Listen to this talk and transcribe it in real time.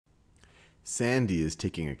Sandy is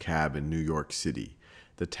taking a cab in New York City.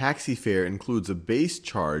 The taxi fare includes a base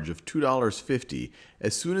charge of $2.50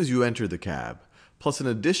 as soon as you enter the cab, plus an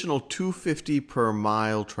additional $2.50 per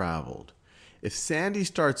mile traveled. If Sandy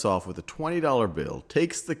starts off with a $20 bill,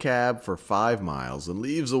 takes the cab for 5 miles, and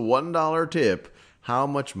leaves a $1 tip, how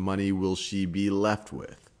much money will she be left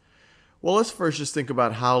with? Well, let's first just think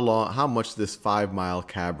about how much this 5-mile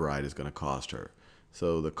cab ride is going to cost her.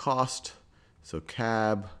 So the cost,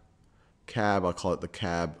 cab, I'll call it the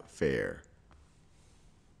cab fare.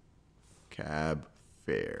 Cab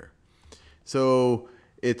fare. So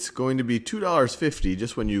it's going to be $2.50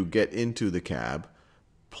 just when you get into the cab,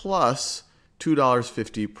 plus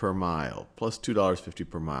 $2.50 per mile, plus $2.50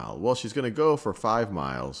 per mile. Well, she's going to go for 5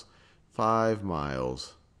 miles, 5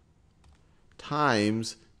 miles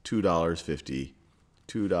times $2.50,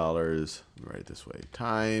 $2, write it this way,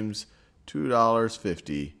 times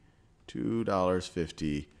 $2.50,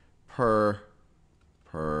 $2.50 per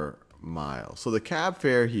mile. So the cab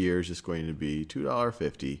fare here is just going to be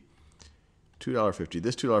 $2.50,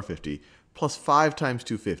 this $2.50, plus 5 times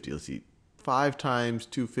 $2.50. Let's see, 5 times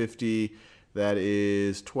 $2.50, that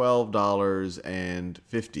is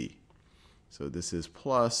 $12.50. So this is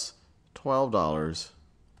plus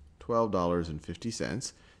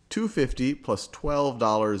 $12.50. $2.50 plus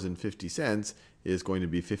 $12.50 is going to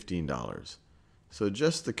be $15. So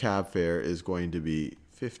just the cab fare is going to be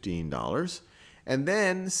 $15. And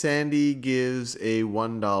then Sandy gives a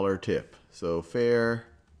 $1 tip. So fare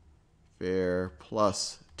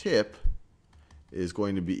plus tip is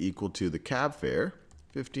going to be equal to the cab fare,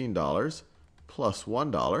 $15, plus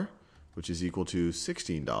 $1, which is equal to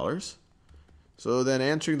 $16. So then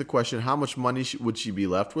answering the question, how much money would she be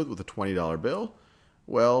left with a $20 bill?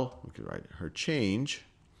 Well, we could write her change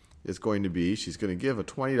is going to be, she's going to give a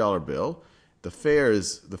 $20 bill. The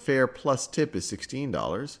fare plus tip is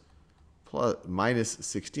 $16 plus minus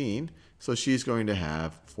 16. So she's going to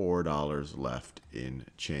have $4 left in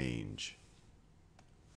change.